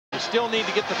still need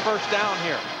to get the first down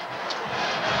here.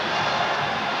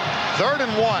 3rd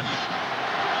and 1.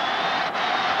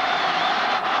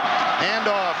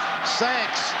 Handoff.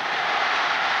 Sanks.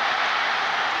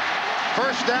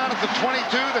 First down at the 22.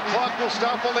 The clock will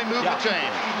stop while they move the chain.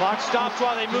 Clock stops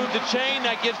while they move the chain.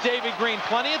 That gives David Green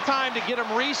plenty of time to get him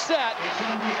reset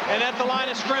and at the line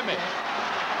of scrimmage.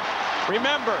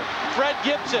 Remember, Fred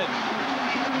Gibson,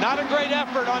 not a great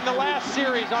effort on the last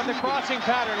series on the crossing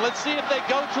pattern. Let's see if they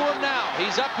go to him now.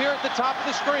 He's up here at the top of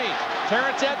the screen.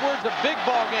 Terrence Edwards, a big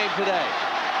ball game today.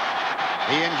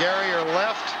 He and Gary are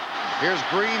left. Here's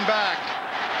Green back.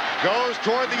 Goes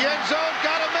toward the end zone.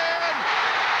 Got a man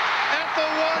at the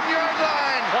 1-yard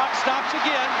line. Clock stops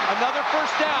again. Another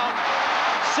first down.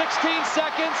 16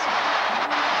 seconds.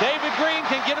 David Green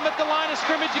can get him at the line of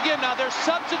scrimmage again. Now they're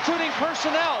substituting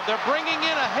personnel. They're bringing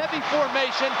in a heavy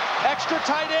formation, extra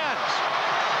tight ends.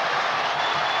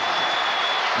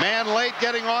 Man late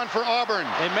getting on for Auburn.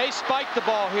 They may spike the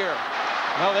ball here.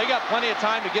 No, they got plenty of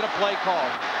time to get a play called.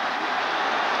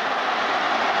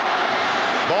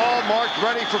 Ball marked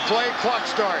ready for play. Clock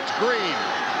starts. Green.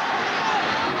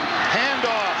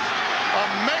 Handoff.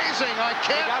 Amazing. I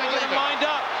can't believe get him it. lined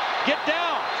up. Get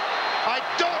down. I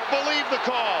don't believe the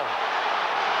call.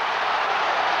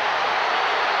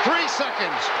 3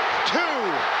 seconds. 2,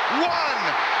 1.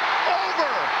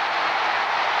 Over.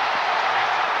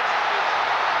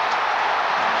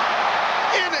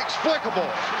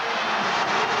 Inexplicable.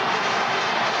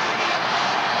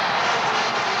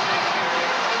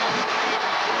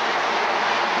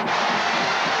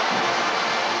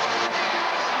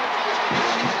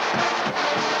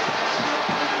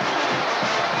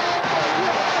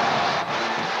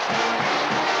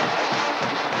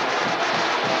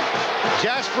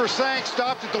 Jasper Sank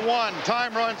stopped at the 1.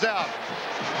 Time runs out.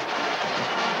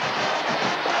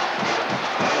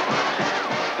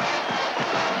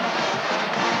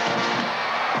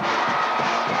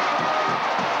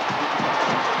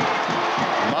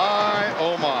 My,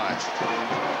 oh my.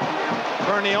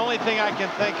 Vern, the only thing I can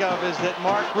think of is that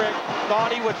Mark Richt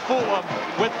thought he would fool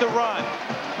him with the run.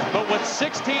 But with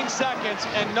 16 seconds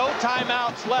and no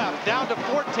timeouts left, down to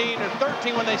 14 or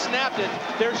 13 when they snapped it,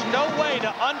 there's no way to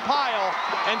unpile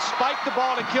and spike the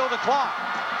ball to kill the clock.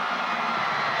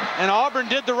 And Auburn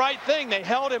did the right thing. They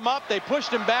held him up. They pushed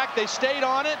him back. They stayed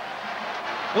on it.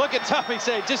 Look at Tuffy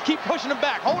say, just keep pushing him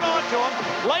back. Hold on to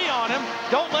him. Lay on him.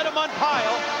 Don't let him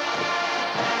unpile.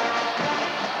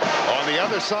 On the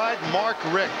other side, Mark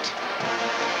Richt.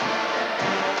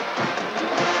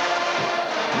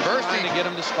 Trying to get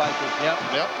him to spike it.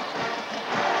 Yep.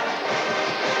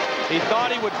 He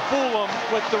thought he would fool him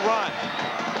with the run.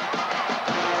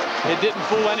 It didn't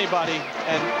fool anybody,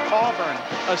 and Auburn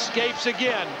escapes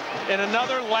again in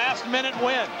another last-minute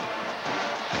win.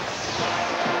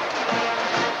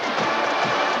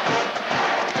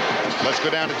 Let's go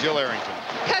down to Jill Arrington.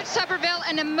 Coach Tuberville,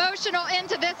 an emotional end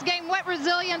to this game. What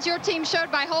resilience your team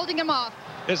showed by holding him off.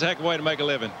 It's a heck of a way to make a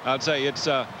living. I'd say it's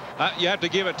you have to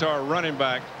give it to our running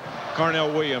back,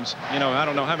 Carnell Williams. You know, I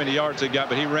don't know how many yards he got,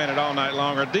 but he ran it all night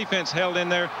long. Our defense held in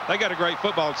there. They got a great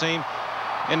football team,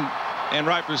 and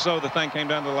rightfully so. The thing came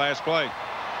down to the last play.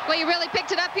 Well, you really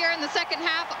picked it up here in the second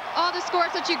half. All the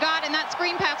scores that you got, and that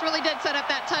screen pass really did set up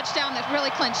that touchdown that really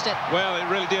clinched it. Well, it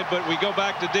really did, but we go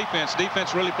back to defense.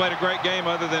 Defense really played a great game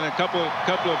other than a couple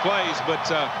of plays, but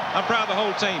I'm proud of the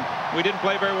whole team. We didn't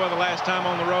play very well the last time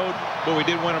on the road, but we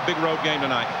did win a big road game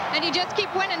tonight. And you just keep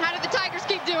winning. How do the Tigers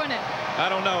keep doing it? I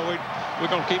don't know.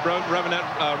 We're going to keep rubbing that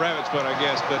rabbit's foot, I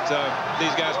guess, but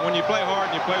these guys, when you play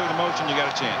hard and you play with emotion, you got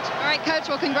a chance. All right, Coach,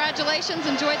 well, congratulations.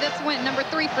 Enjoy this win, number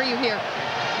 3 for you here.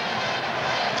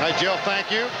 Hi, Jill,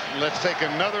 thank you. Let's take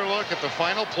another look at the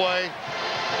final play.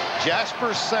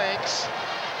 Jasper Sanks.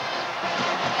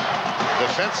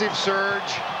 Defensive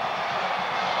surge.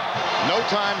 No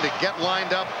time to get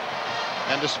lined up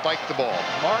and to spike the ball.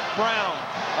 Mark Brown,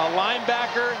 a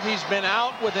linebacker. He's been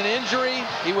out with an injury.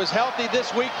 He was healthy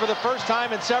this week for the first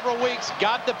time in several weeks.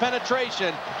 Got the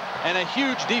penetration and a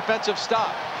huge defensive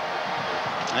stop.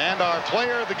 And our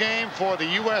player of the game for the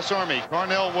U.S. Army,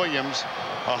 Carnell Williams,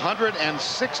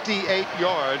 168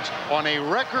 yards on a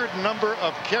record number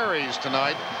of carries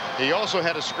tonight. He also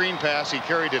had a screen pass. He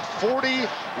carried it 41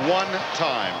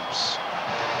 times.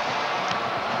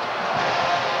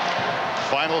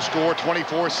 Final score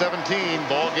 24-17.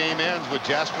 Ball game ends with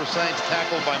Jasper Sanks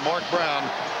tackled by Mark Brown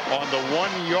on the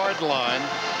 1-yard line.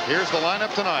 Here's the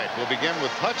lineup tonight. We'll begin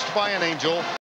with Touched by an Angel.